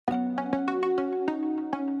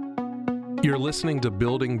You're listening to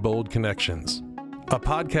Building Bold Connections, a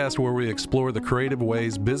podcast where we explore the creative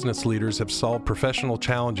ways business leaders have solved professional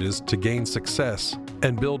challenges to gain success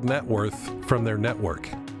and build net worth from their network.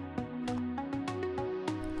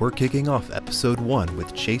 We're kicking off episode 1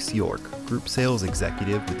 with Chase York, Group Sales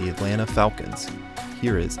Executive with the Atlanta Falcons.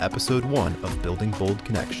 Here is episode 1 of Building Bold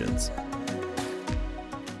Connections.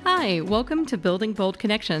 Hi, welcome to Building Bold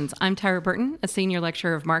Connections. I'm Tyra Burton, a senior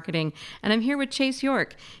lecturer of marketing, and I'm here with Chase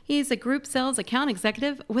York. He's a group sales account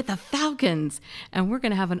executive with the Falcons, and we're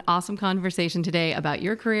going to have an awesome conversation today about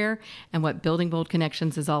your career and what Building Bold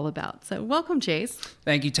Connections is all about. So welcome, Chase.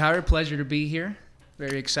 Thank you, Tyra. Pleasure to be here.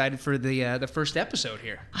 Very excited for the first episode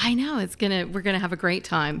here. I know we're gonna have a great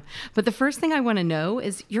time. But the first thing I want to know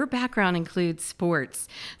is your background includes sports,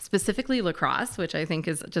 specifically lacrosse, which I think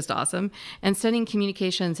is just awesome, and studying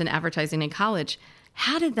communications and advertising in college.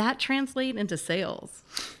 How did that translate into sales?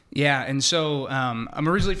 Yeah, and so I'm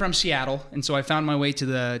originally from Seattle, and so I found my way to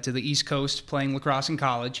the East Coast playing lacrosse in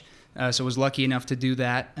college. So I was lucky enough to do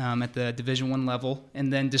that at the Division I level,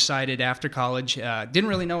 and then decided after college, didn't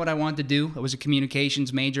really know what I wanted to do. I was a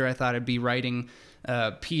communications major. I thought I'd be writing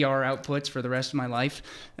PR outputs for the rest of my life.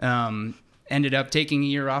 Ended up taking a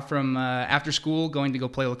year off from after school, going to go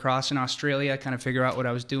play lacrosse in Australia, kind of figure out what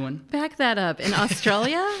I was doing. Back that up. In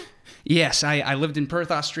Australia? Yes, I lived in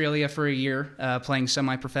Perth, Australia for a year, playing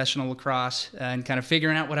semi-professional lacrosse and kind of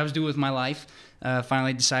figuring out what I was doing with my life.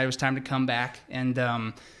 Finally decided it was time to come back,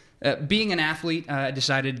 and being an athlete, I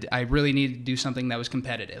decided I really needed to do something that was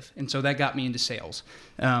competitive. And so that got me into sales,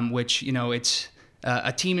 which, it's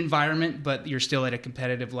a team environment, but you're still at a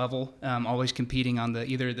competitive level, always competing on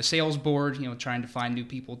either the sales board, trying to find new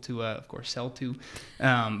people to, of course, sell to.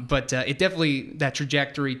 But it definitely, that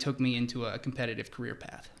trajectory took me into a competitive career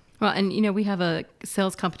path. Well, and we have a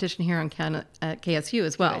sales competition here at KSU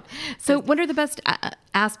as well. Right. So what are the best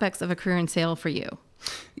aspects of a career in sales for you?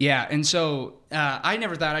 Yeah, and so I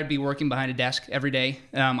never thought I'd be working behind a desk every day.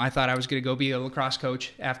 I thought I was going to go be a lacrosse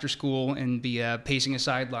coach after school and be pacing a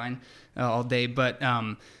sideline all day. But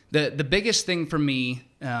the biggest thing for me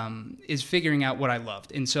is figuring out what I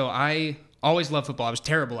loved. And so I always loved football. I was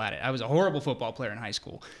terrible at it. I was a horrible football player in high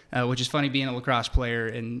school, which is funny being a lacrosse player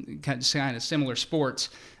in kind of similar sports.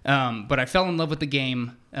 But I fell in love with the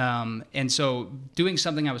game, and so doing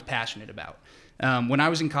something I was passionate about. When I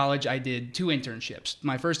was in college, I did 2 internships.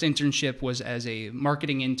 My first internship was as a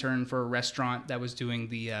marketing intern for a restaurant that was doing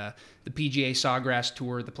the PGA Sawgrass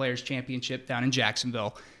Tour, the Players Championship down in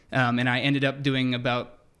Jacksonville. And I ended up doing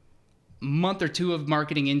about a month or 2 of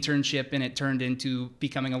marketing internship, and it turned into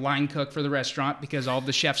becoming a line cook for the restaurant because all of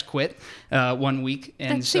the chefs quit 1 week.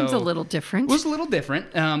 And that seems a little different. It was a little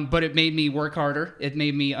different, but it made me work harder. It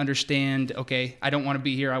made me understand, okay, I don't want to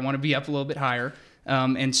be here. I want to be up a little bit higher.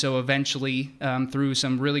 And so eventually, through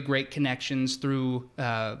some really great connections through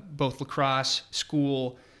both lacrosse,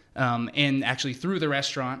 school, and actually through the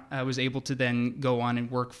restaurant, I was able to then go on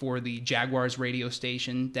and work for the Jaguars radio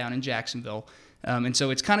station down in Jacksonville. And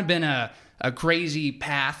so it's kind of been a crazy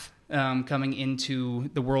path coming into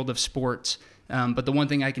the world of sports. But the one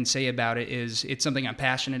thing I can say about it is it's something I'm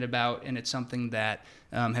passionate about, and it's something that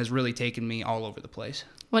has really taken me all over the place.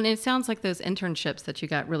 Well, and it sounds like those internships that you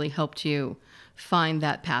got really helped you find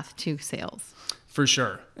that path to sales. For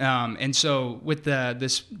sure. And so with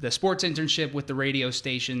the sports internship with the radio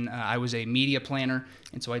station, I was a media planner.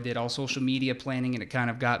 And so I did all social media planning, and it kind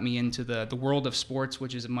of got me into the world of sports,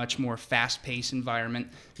 which is a much more fast-paced environment.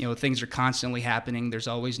 Things are constantly happening. There's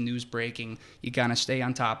always news breaking. You kind of stay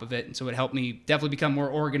on top of it. And so it helped me definitely become more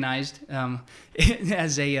organized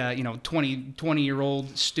as a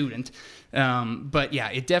 20-year-old student. But yeah,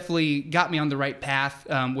 it definitely got me on the right path,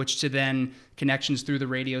 which to then connections through the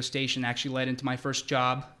radio station actually led into my first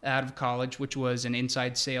job out of college, which was an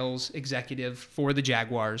inside sales executive for the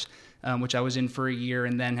Jaguars, which I was in for a year,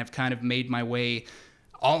 and then have kind of made my way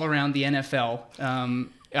all around the NFL.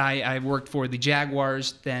 I worked for the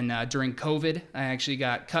Jaguars. Then during COVID, I actually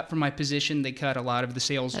got cut from my position. They cut a lot of the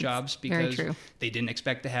sales jobs because they didn't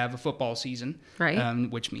expect to have a football season, right?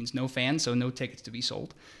 Which means no fans, so no tickets to be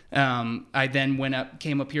sold. I then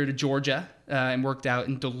came up here to Georgia and worked out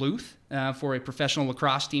in Duluth for a professional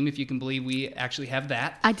lacrosse team, if you can believe we actually have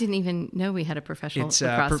that. I didn't even know we had a professional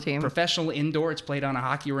lacrosse team. Professional indoor. It's played on a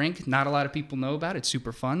hockey rink. Not a lot of people know about it. It's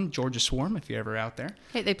super fun. Georgia Swarm, if you're ever out there.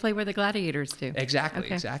 Hey, they play where the Gladiators do. Exactly,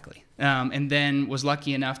 okay. Exactly. And then was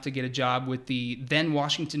lucky enough to get a job with the then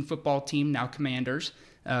Washington football team, now Commanders.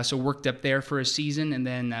 So worked up there for a season, and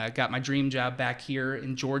then got my dream job back here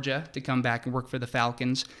in Georgia to come back and work for the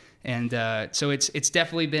Falcons. And so it's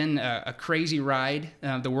definitely been a crazy ride.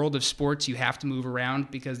 The world of sports, you have to move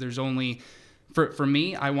around because there's only for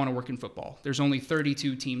me, I want to work in football. There's only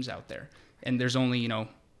 32 teams out there, and there's only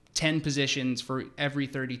 10 positions for every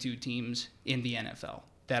 32 teams in the NFL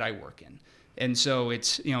that I work in. And so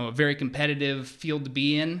it's, a very competitive field to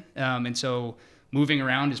be in. And so moving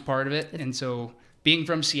around is part of it. And so being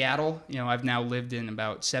from Seattle, I've now lived in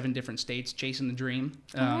about 7 different states chasing the dream.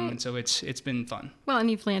 Right. And so it's been fun. Well,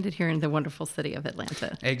 and you've landed here in the wonderful city of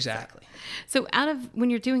Atlanta. Exactly. So when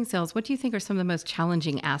you're doing sales, what do you think are some of the most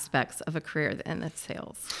challenging aspects of a career in the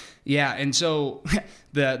sales? Yeah. And so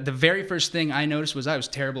the very first thing I noticed was I was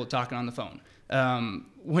terrible at talking on the phone.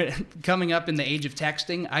 Coming up in the age of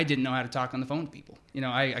texting, I didn't know how to talk on the phone to people.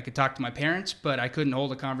 I could talk to my parents, but I couldn't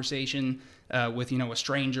hold a conversation with a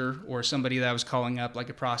stranger or somebody that I was calling up, like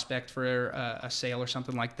a prospect for a sale or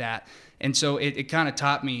something like that. And so it kind of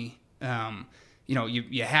taught me,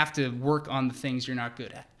 you have to work on the things you're not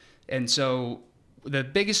good at. And so the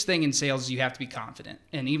biggest thing in sales is you have to be confident.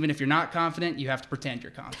 And even if you're not confident, you have to pretend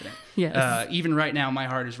you're confident. Yes. Even right now, my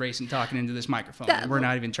heart is racing talking into this microphone. We're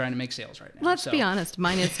not even trying to make sales right now. Let's be honest.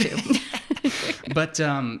 Mine is too. But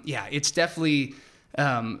it's definitely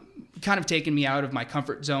kind of taken me out of my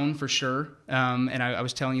comfort zone for sure. And I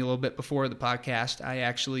was telling you a little bit before the podcast, I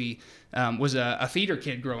actually was a theater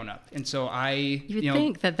kid growing up. And so You would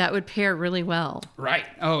think that would pair really well. Right.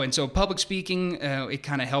 Oh, and so public speaking, it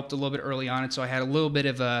kind of helped a little bit early on. And so I had a little bit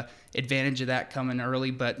of a advantage of that coming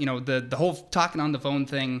early. But, the whole talking on the phone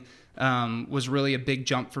thing was really a big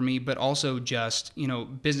jump for me, but also just,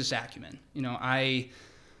 business acumen. I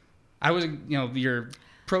was, your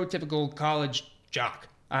prototypical college jock.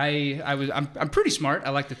 I'm pretty smart. I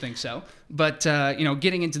like to think so. But,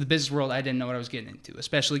 getting into the business world, I didn't know what I was getting into,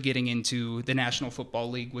 especially getting into the National Football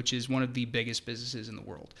League, which is one of the biggest businesses in the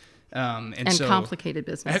world. And so, complicated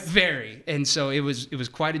business. Very. And so it was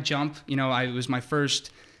quite a jump. It was my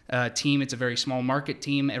first team. It's a very small market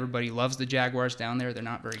team. Everybody loves the Jaguars down there. They're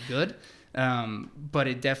not very good. But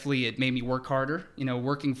it made me work harder,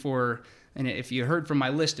 working for... And if you heard from my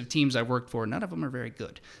list of teams I worked for, none of them are very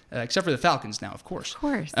good, except for the Falcons now, of course. Of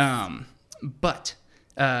course.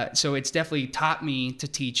 So it's definitely taught me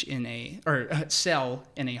to sell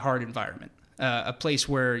in a hard environment, a place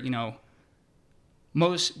where,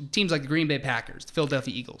 most teams like the Green Bay Packers, the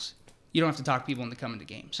Philadelphia Eagles, you don't have to talk to people into coming to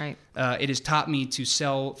games. Right. It has taught me to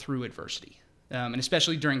sell through adversity. And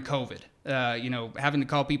especially during COVID, having to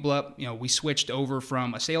call people up, we switched over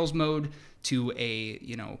from a sales mode to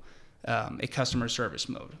a customer service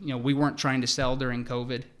mode. We weren't trying to sell during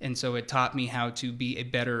COVID, and so it taught me how to be a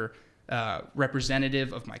better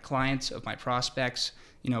representative of my clients, of my prospects.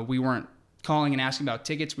 We weren't calling and asking about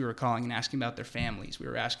tickets. We were calling and asking about their families. We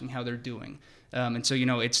were asking how they're doing. And so,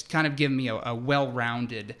 it's kind of given me a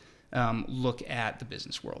well-rounded look at the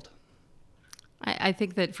business world. I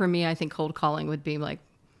think that for me, cold calling would be like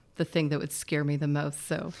the thing that would scare me the most.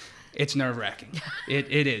 So it's nerve-wracking.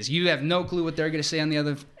 It is. You have no clue what they're going to say on the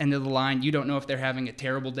other end of the line. You don't know if they're having a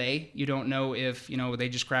terrible day. You don't know if, they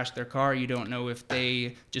just crashed their car. You don't know if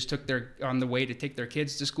they just on the way to take their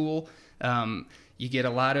kids to school. You get a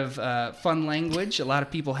lot of fun language, a lot of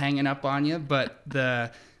people hanging up on you. But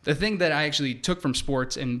the thing that I actually took from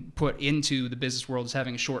sports and put into the business world is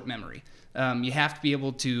having a short memory. You have to be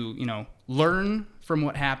able to, learn from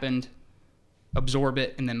what happened, absorb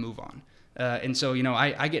it, and then move on. And so,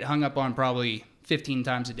 I get hung up on probably 15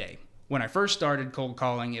 times a day. When I first started cold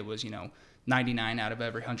calling, it was, 99 out of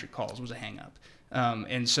every 100 calls was a hang up.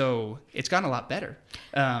 And so it's gotten a lot better.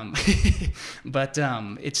 But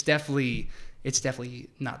it's definitely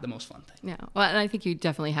not the most fun thing. Yeah. Well, and I think you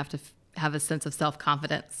definitely have to have a sense of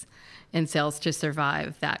self-confidence in sales to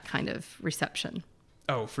survive that kind of reception.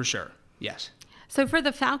 Oh, for sure. Yes. So for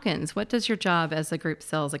the Falcons, what does your job as a group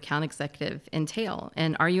sales account executive entail?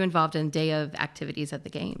 And are you involved in day of activities at the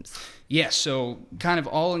games? Yes, so kind of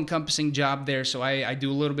all-encompassing job there. So I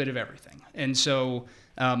do a little bit of everything. And so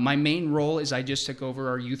my main role is I just took over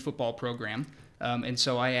our youth football program. And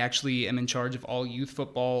so I actually am in charge of all youth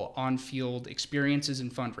football on-field experiences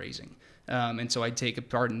and fundraising. And so I take a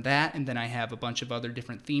part in that. And then I have a bunch of other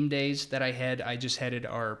different theme days that I head. I just headed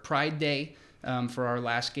our Pride Day for our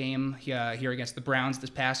last game here against the Browns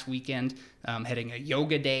this past weekend, heading a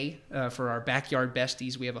yoga day for our backyard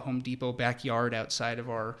besties. We have a Home Depot backyard outside of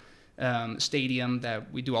our stadium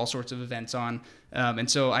that we do all sorts of events on. And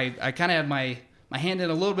so I kind of have my hand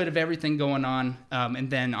in a little bit of everything going on. And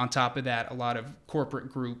then on top of that, a lot of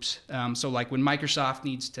corporate groups. So like when Microsoft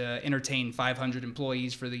needs to entertain 500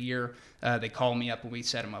 employees for the year, they call me up and we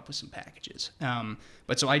set them up with some packages.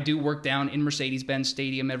 But so I do work down in Mercedes-Benz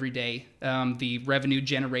Stadium every day. The revenue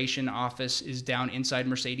generation office is down inside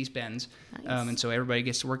Mercedes-Benz. Nice. And so everybody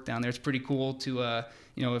gets to work down there. It's pretty cool to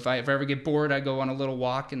if I ever get bored, I go on a little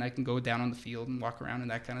walk and I can go down on the field and walk around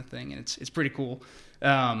and that kind of thing. And it's pretty cool.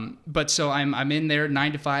 But so I'm in there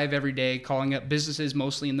 9 to 5 every day, calling up businesses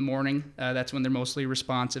mostly in the morning. That's when they're mostly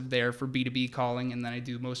responsive there for B2B calling. And then I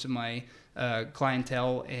do most of my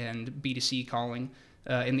clientele and B2C calling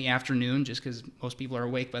in the afternoon, just because most people are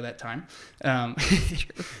awake by that time.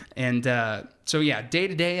 And so yeah, day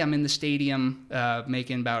to day, I'm in the stadium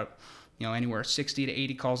making about anywhere 60 to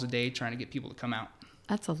 80 calls a day, trying to get people to come out.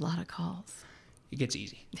 That's a lot of calls. It gets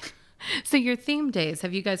easy. So your theme days,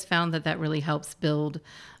 have you guys found that really helps build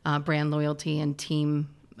brand loyalty and team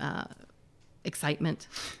excitement?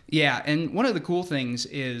 Yeah, and one of the cool things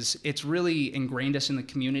is it's really ingrained us in the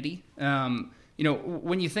community.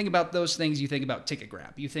 When you think about those things, you think about ticket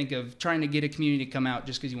grab. You think of trying to get a community to come out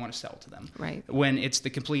just because you want to sell to them. Right. When it's the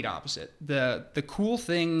complete opposite. The cool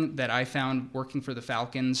thing that I found working for the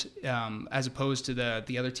Falcons, as opposed to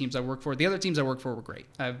the other teams I work for, the other teams I work for were great.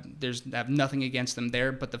 I have nothing against them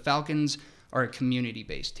there, but the Falcons are a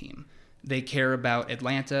community-based team. They care about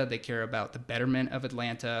Atlanta. They care about the betterment of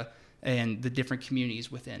Atlanta and the different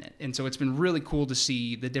communities within it. And so it's been really cool to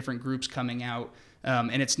see the different groups coming out.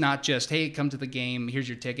 And it's not just, hey, come to the game, here's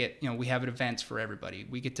your ticket. We have events for everybody.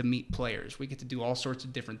 We get to meet players. We get to do all sorts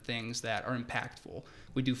of different things that are impactful.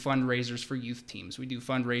 We do fundraisers for youth teams. We just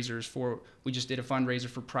did a fundraiser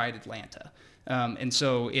for Pride Atlanta. And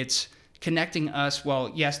so it's connecting us.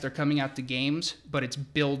 Well, yes, they're coming out to games, but it's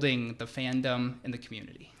building the fandom and the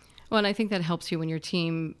community. Well, and I think that helps you when your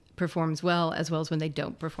team performs well as when they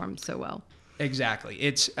don't perform so well. Exactly.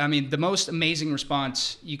 The most amazing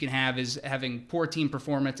response you can have is having poor team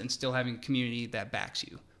performance and still having a community that backs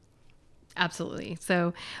you. Absolutely.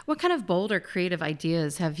 So what kind of bold or creative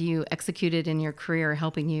ideas have you executed in your career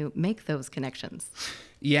helping you make those connections?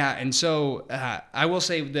 Yeah. And so I will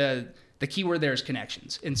say the key word there is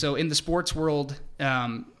connections. And so in the sports world,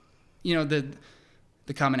 the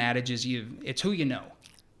common adage is it's who you know.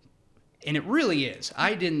 And it really is.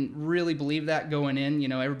 I didn't really believe that going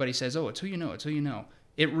in. Everybody says, oh, it's who you know, it's who you know.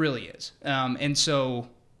 It really is. And so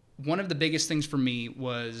one of the biggest things for me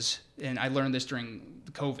was, and I learned this during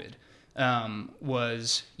COVID,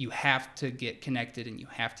 was you have to get connected and you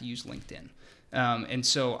have to use LinkedIn. And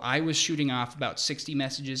so I was shooting off about 60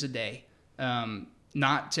 messages a day,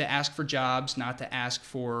 not to ask for jobs, not to ask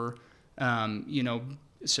for,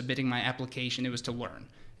 submitting my application. It was to learn.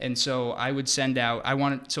 And so I would send out,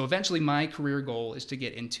 so eventually my career goal is to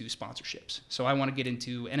get into sponsorships. So I want to get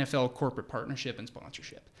into NFL corporate partnership and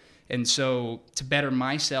sponsorship. And so to better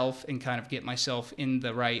myself and kind of get myself in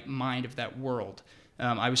the right mind of that world,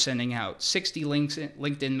 I was sending out 60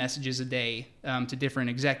 LinkedIn messages a day to different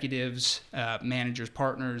executives, managers,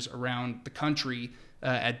 partners around the country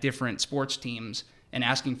at different sports teams and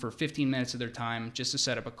asking for 15 minutes of their time just to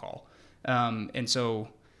set up a call. And so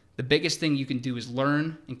the biggest thing you can do is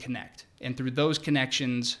learn and connect. And through those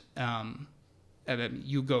connections,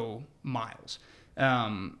 you go miles.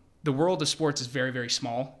 The world of sports is very, very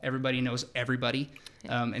small. Everybody knows everybody.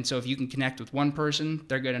 Yeah. And so if you can connect with one person,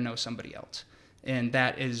 they're going to know somebody else. And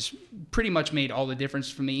that has pretty much made all the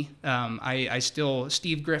difference for me.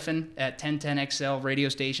 Steve Griffin at 1010XL radio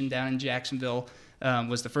station down in Jacksonville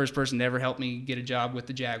was the first person to ever help me get a job with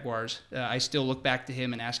the Jaguars. I still look back to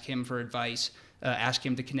him and ask him for advice. Ask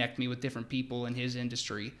him to connect me with different people in his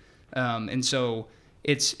industry. And so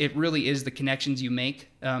it really is the connections you make.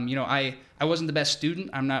 I wasn't the best student.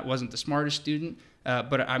 Wasn't the smartest student,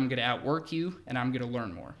 but I'm going to outwork you and I'm going to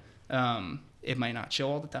learn more. It might not show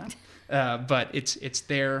all the time, but it's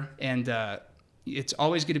there. And it's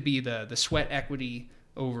always going to be the sweat equity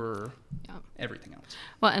over everything else.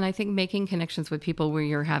 Well, and I think making connections with people where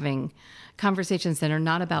you're having conversations that are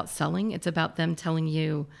not about selling, it's about them telling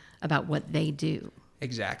you about what they do.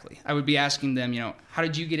 Exactly. I would be asking them, how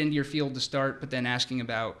did you get into your field to start? But then asking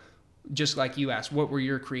about, just like you asked, what were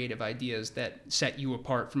your creative ideas that set you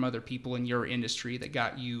apart from other people in your industry that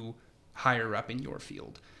got you higher up in your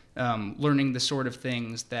field? Learning the sort of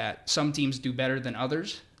things that some teams do better than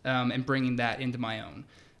others, and bringing that into my own,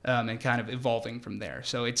 and kind of evolving from there.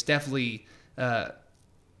 So it's definitely kind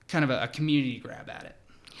of a community grab at it.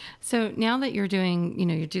 So now that you're doing,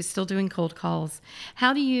 you're still doing cold calls,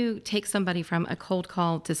 how do you take somebody from a cold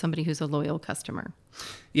call to somebody who's a loyal customer?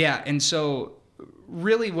 Yeah, and so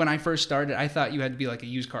really when I first started, I thought you had to be like a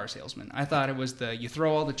used car salesman. I thought it was you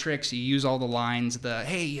throw all the tricks, you use all the lines,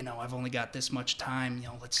 hey, I've only got this much time,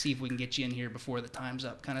 let's see if we can get you in here before the time's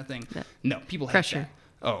up kind of thing. No, people hate pressure.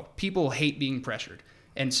 That. Oh, people hate being pressured.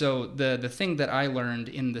 And so the thing that I learned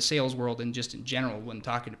in the sales world and just in general when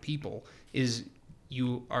talking to people is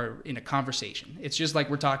you are in a conversation. It's just like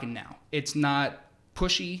we're talking now. It's not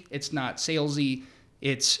pushy. It's not salesy.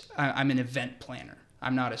 I'm an event planner.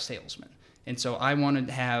 I'm not a salesman. And so I wanted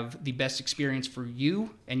to have the best experience for you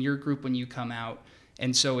and your group when you come out.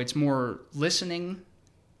 And so it's more listening.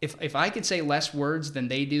 If I could say less words than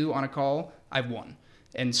they do on a call, I've won.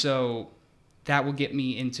 And so that will get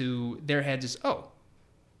me into their heads is, oh,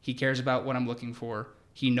 he cares about what I'm looking for.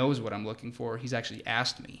 He knows what I'm looking for. He's actually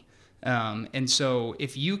asked me. And so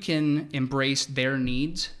if you can embrace their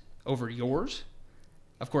needs over yours,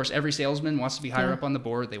 of course, every salesman wants to be higher up on the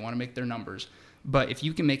board. They want to make their numbers. But if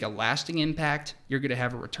you can make a lasting impact, you're going to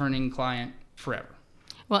have a returning client forever.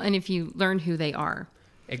 Well, and if you learn who they are,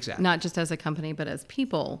 exactly, not just as a company, but as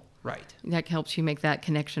people, right, that helps you make that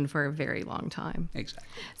connection for a very long time. Exactly.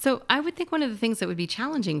 So I would think one of the things that would be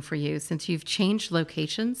challenging for you, since you've changed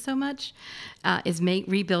locations so much, is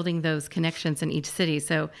rebuilding those connections in each city.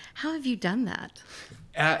 So how have you done that?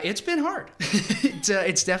 It's been hard.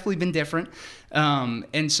 It's definitely been different.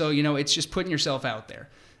 And so, it's just putting yourself out there.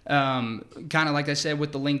 Kind of like I said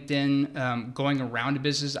with the LinkedIn, going around to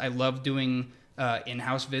business. I love doing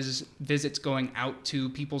in-house visits, going out to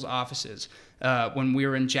people's offices. When we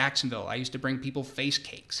were in Jacksonville, I used to bring people face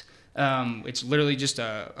cakes. It's literally just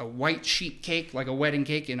a white sheet cake, like a wedding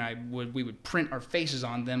cake, and we would print our faces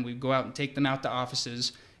on them. We'd go out and take them out to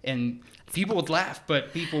offices, and people would laugh,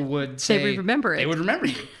 but people would say they would remember it. They would remember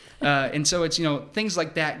you. And so it's, things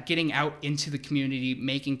like that, getting out into the community,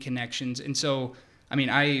 making connections. And so,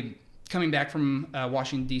 coming back from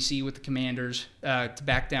Washington, D.C. with the Commanders to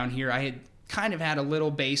back down here, I had kind of had a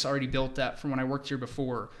little base already built up from when I worked here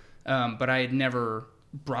before, but I had never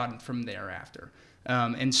broadened from thereafter.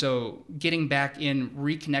 And so getting back in,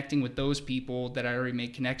 reconnecting with those people that I already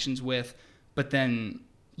made connections with, but then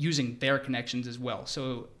using their connections as well.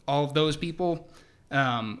 So all of those people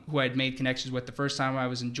who I'd made connections with the first time I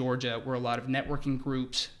was in Georgia were a lot of networking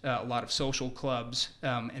groups, a lot of social clubs,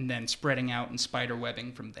 and then spreading out and spider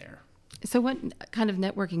webbing from there. So what kind of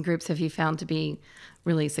networking groups have you found to be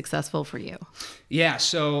really successful for you? Yeah,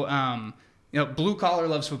 so Blue Collar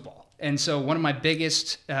Loves Football. And so one of my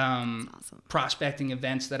biggest awesome prospecting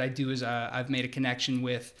events that I do is I've made a connection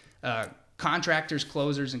with Contractors,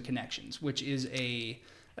 Closers, and Connections, which is a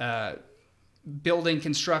building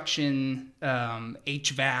construction,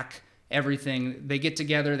 HVAC, everything. They get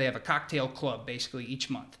together. They have a cocktail club basically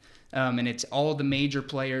each month. And it's all the major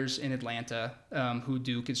players in Atlanta who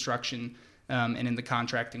do construction and in the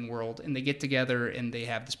contracting world. And they get together and they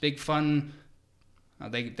have this big fun.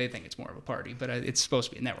 They think it's more of a party, but it's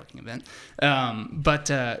supposed to be a networking event.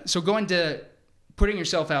 So going to putting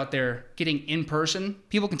yourself out there, getting in person.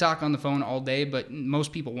 People can talk on the phone all day, but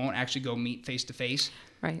most people won't actually go meet face to face.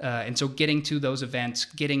 Right. And so getting to those events,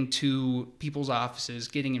 getting to people's offices,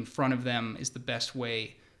 getting in front of them is the best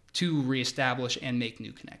way to reestablish and make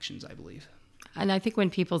new connections, I believe. And I think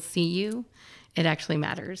when people see you, it actually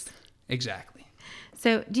matters. Exactly.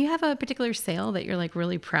 So do you have a particular sale that you're like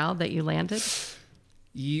really proud that you landed?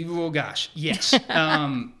 Oh gosh, yes.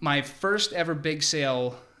 My first ever big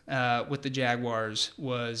sale with the Jaguars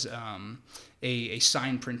was a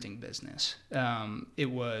sign printing business.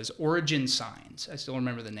 It was Origin Signs. I still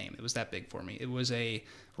remember the name. It was that big for me. It was a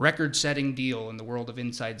record-setting deal in the world of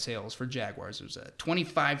inside sales for Jaguars. It was a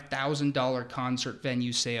 $25,000 concert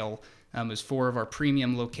venue sale. It was 4 of our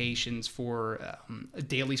premium locations for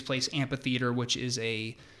Daly's Place Amphitheater, which is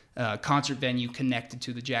a concert venue connected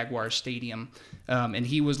to the Jaguars stadium. And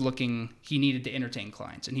he needed to entertain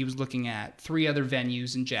clients. And he was looking at 3 other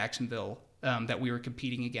venues in Jacksonville that we were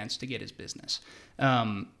competing against to get his business.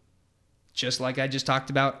 Just like I just talked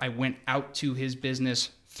about, I went out to his business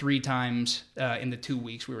 3 times in the 2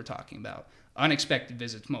 weeks we were talking about. Unexpected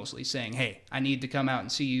visits mostly, saying, hey, I need to come out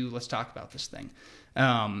and see you. Let's talk about this thing.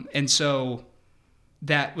 And so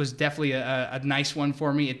that was definitely a nice one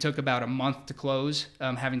for me. It took about a month to close,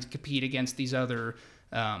 having to compete against these other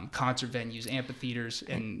concert venues, amphitheaters,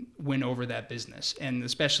 and win over that business. And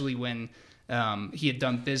especially when he had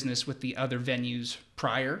done business with the other venues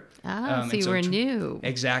prior. So you were new.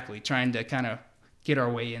 Exactly, trying to kind of get our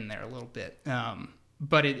way in there a little bit.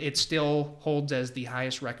 But it still holds as the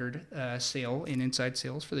highest record sale in inside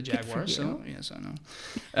sales for the Jaguars. So yes, I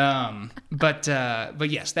know. But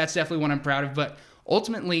yes, that's definitely one I'm proud of. But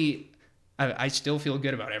ultimately, I still feel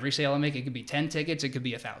good about every sale I make. It could be 10 tickets. It could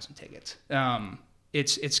be 1,000 tickets.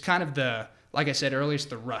 It's kind of like I said earlier, it's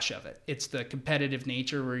the rush of it. It's the competitive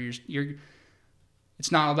nature where you're.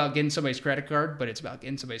 It's not about getting somebody's credit card, but it's about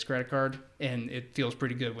getting somebody's credit card, and it feels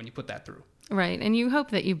pretty good when you put that through. Right, and you hope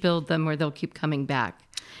that you build them where they'll keep coming back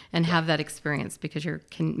and have that experience because you're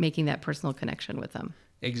making that personal connection with them.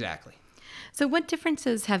 Exactly. So what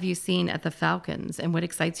differences have you seen at the Falcons, and what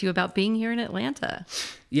excites you about being here in Atlanta?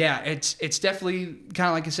 Yeah, it's definitely kind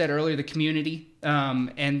of like I said earlier, the community,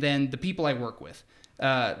 and then the people I work with.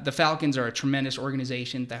 The Falcons are a tremendous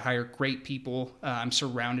organization. They hire great people. I'm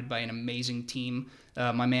surrounded by an amazing team.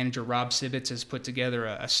 My manager, Rob Sivitz, has put together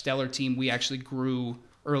a stellar team. We actually grew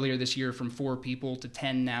earlier this year from 4 people to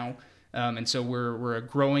 10 now. And so we're a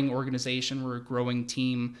growing organization. We're a growing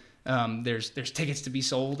team. There's tickets to be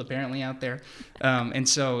sold apparently out there. And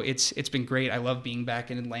so it's been great. I love being back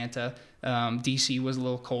in Atlanta. DC was a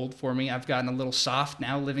little cold for me. I've gotten a little soft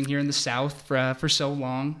now living here in the South for so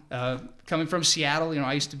long. Coming from Seattle,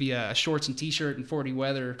 I used to be a shorts and t-shirt and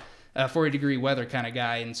 40-degree weather kind of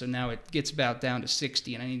guy, and so now it gets about down to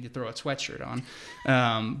 60, and I need to throw a sweatshirt on.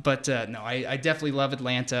 But no, I definitely love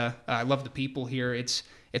Atlanta. I love the people here. It's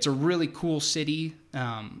a really cool city.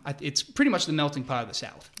 It's pretty much the melting pot of the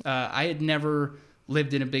South. I had never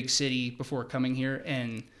lived in a big city before coming here,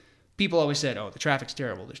 and people always said, "Oh, the traffic's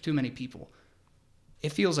terrible. There's too many people."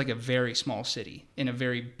 It feels like a very small city in a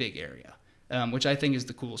very big area, which I think is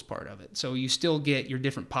the coolest part of it. So you still get your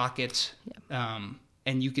different pockets. Yeah.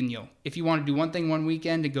 And you can, if you want to do one thing one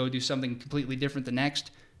weekend and go do something completely different the next,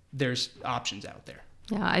 there's options out there.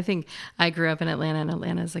 Yeah, I think I grew up in Atlanta, and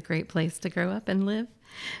Atlanta is a great place to grow up and live.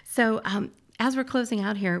 So as we're closing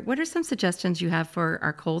out here, what are some suggestions you have for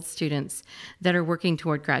our Coles students that are working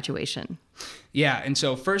toward graduation? Yeah, and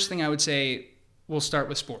so first thing I would say, we'll start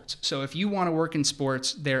with sports. So if you want to work in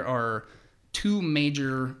sports, there are 2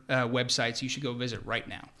 major websites you should go visit right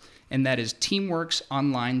now, and that is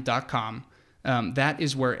teamworksonline.com. That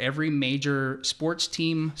is where every major sports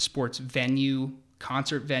team, sports venue,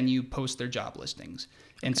 concert venue posts their job listings.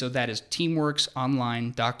 And so that is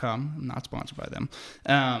teamworksonline.com. I'm not sponsored by them.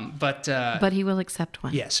 But he will accept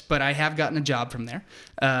one. Yes, but I have gotten a job from there.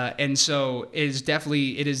 And so it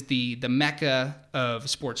is the mecca of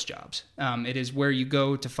sports jobs. It is where you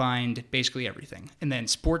go to find basically everything. And then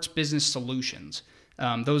Sports Business Solutions.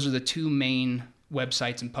 Those are the 2 main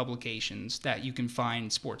websites and publications that you can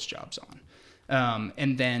find sports jobs on.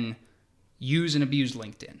 And then use and abuse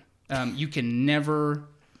LinkedIn. You can never,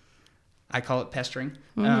 I call it pestering,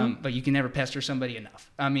 but you can never pester somebody enough.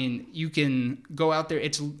 I mean, you can go out there.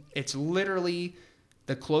 It's literally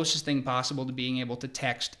the closest thing possible to being able to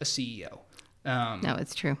text a CEO. No,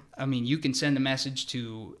 it's true. I mean, you can send a message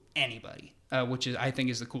to anybody, which I think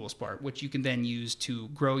is the coolest part, which you can then use to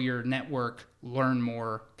grow your network, learn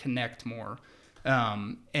more, connect more.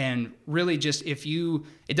 And really just it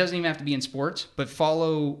doesn't even have to be in sports, but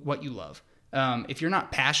follow what you love. If you're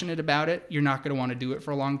not passionate about it, you're not going to want to do it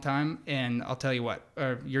for a long time. And I'll tell you what,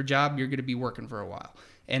 your job, you're going to be working for a while.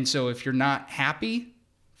 And so if you're not happy,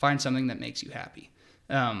 find something that makes you happy.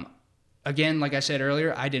 Again, like I said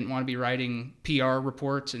earlier, I didn't want to be writing PR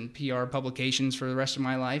reports and PR publications for the rest of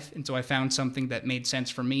my life. And so I found something that made sense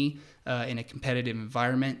for me, in a competitive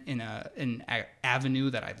environment, in an avenue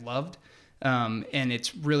that I loved. And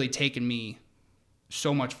it's really taken me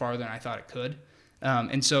so much farther than I thought it could.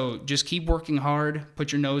 And so just keep working hard,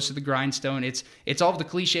 put your nose to the grindstone. It's all of the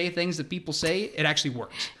cliche things that people say. It actually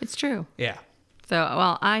works. It's true. Yeah. So,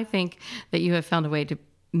 well, I think that you have found a way to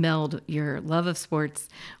meld your love of sports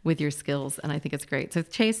with your skills, and I think it's great. So,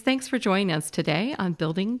 Chase, thanks for joining us today on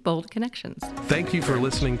Building Bold Connections. Thank you for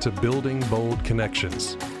listening to Building Bold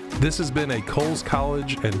Connections. This has been a Coles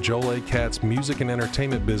College and Joel A. Katz Music and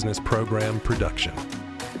Entertainment Business Program production.